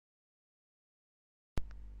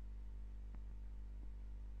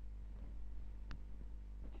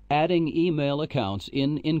Adding email accounts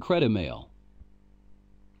in IncrediMail.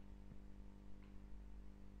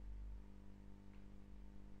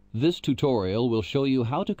 This tutorial will show you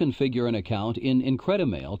how to configure an account in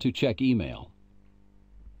IncrediMail to check email.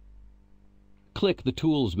 Click the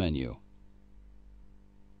Tools menu.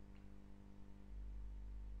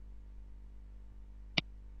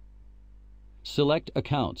 Select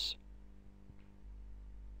Accounts.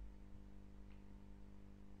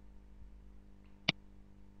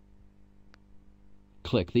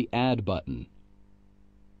 Click the Add button.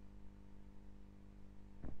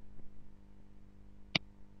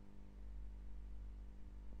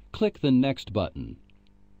 Click the Next button.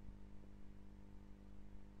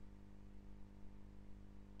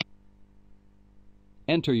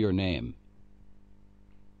 Enter your name.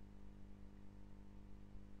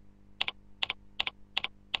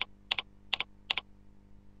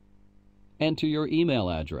 Enter your email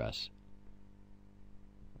address.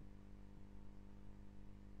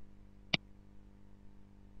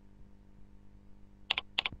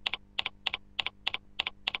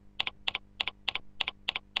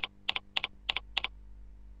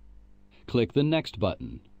 Click the Next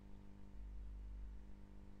button.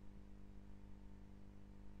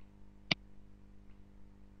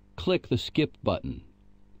 Click the Skip button.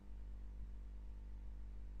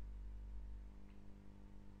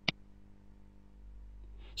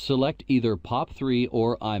 Select either POP3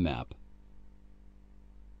 or IMAP.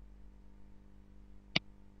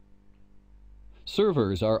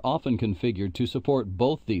 Servers are often configured to support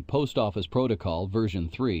both the Post Office Protocol version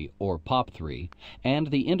 3 or POP3 and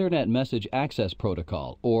the Internet Message Access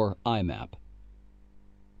Protocol or IMAP.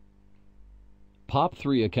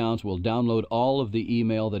 POP3 accounts will download all of the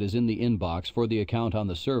email that is in the inbox for the account on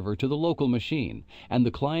the server to the local machine, and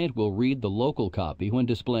the client will read the local copy when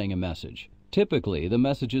displaying a message. Typically, the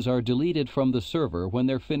messages are deleted from the server when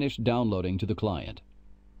they're finished downloading to the client.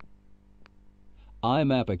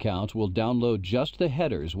 IMAP accounts will download just the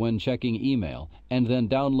headers when checking email and then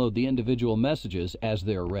download the individual messages as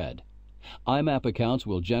they're read. IMAP accounts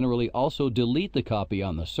will generally also delete the copy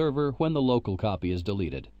on the server when the local copy is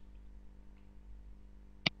deleted.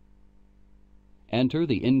 Enter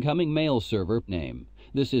the incoming mail server name.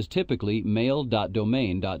 This is typically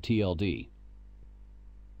mail.domain.tld.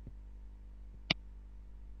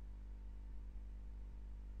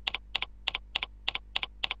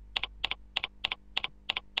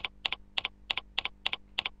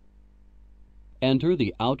 Enter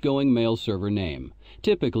the outgoing mail server name.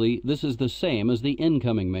 Typically, this is the same as the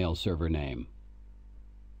incoming mail server name.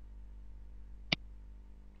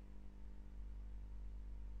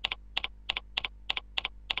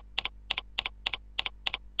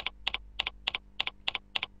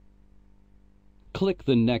 Click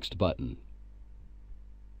the Next button.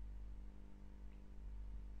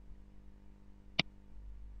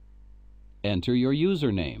 Enter your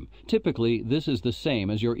username. Typically, this is the same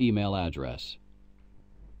as your email address.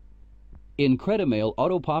 IncrediMail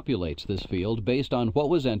auto-populates this field based on what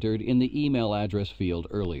was entered in the email address field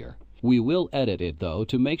earlier. We will edit it, though,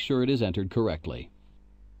 to make sure it is entered correctly.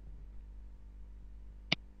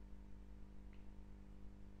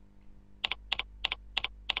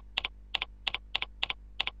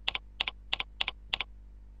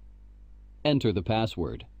 Enter the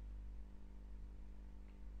password.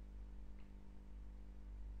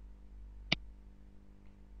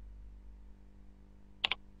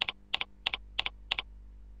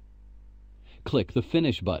 Click the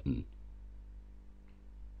Finish button.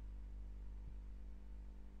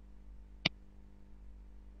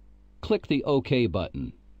 Click the OK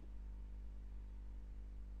button.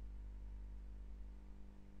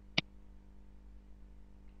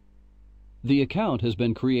 The account has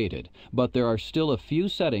been created, but there are still a few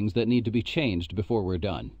settings that need to be changed before we're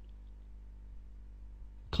done.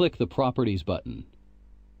 Click the Properties button.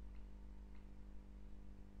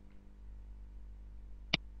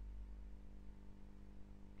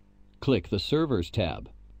 Click the Servers tab.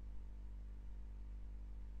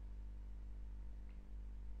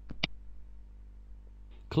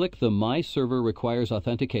 Click the My Server Requires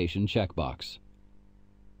Authentication checkbox.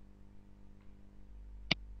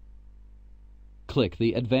 Click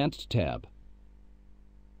the Advanced tab.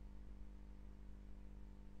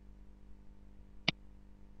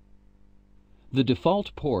 The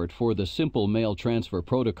default port for the Simple Mail Transfer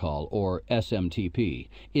Protocol, or SMTP,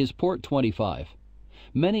 is port 25.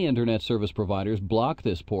 Many Internet service providers block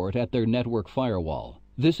this port at their network firewall.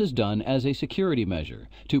 This is done as a security measure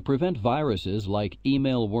to prevent viruses like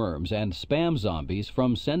email worms and spam zombies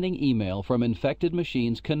from sending email from infected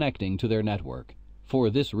machines connecting to their network. For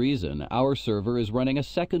this reason, our server is running a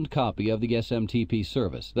second copy of the SMTP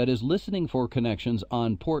service that is listening for connections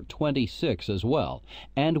on port 26 as well,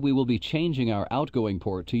 and we will be changing our outgoing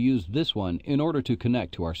port to use this one in order to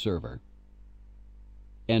connect to our server.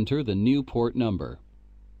 Enter the new port number.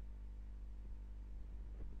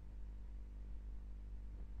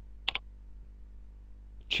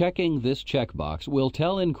 Checking this checkbox will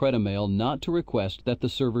tell IncrediMail not to request that the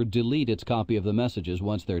server delete its copy of the messages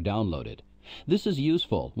once they're downloaded. This is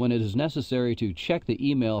useful when it is necessary to check the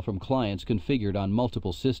email from clients configured on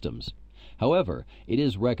multiple systems. However, it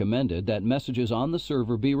is recommended that messages on the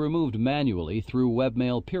server be removed manually through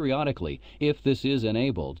webmail periodically if this is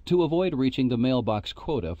enabled to avoid reaching the mailbox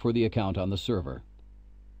quota for the account on the server.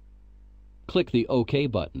 Click the OK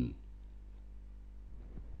button.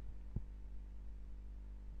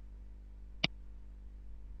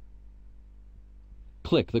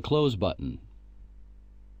 Click the Close button.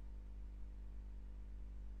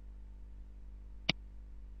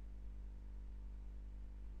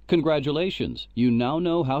 Congratulations! You now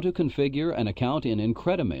know how to configure an account in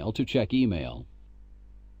IncrediMail to check email.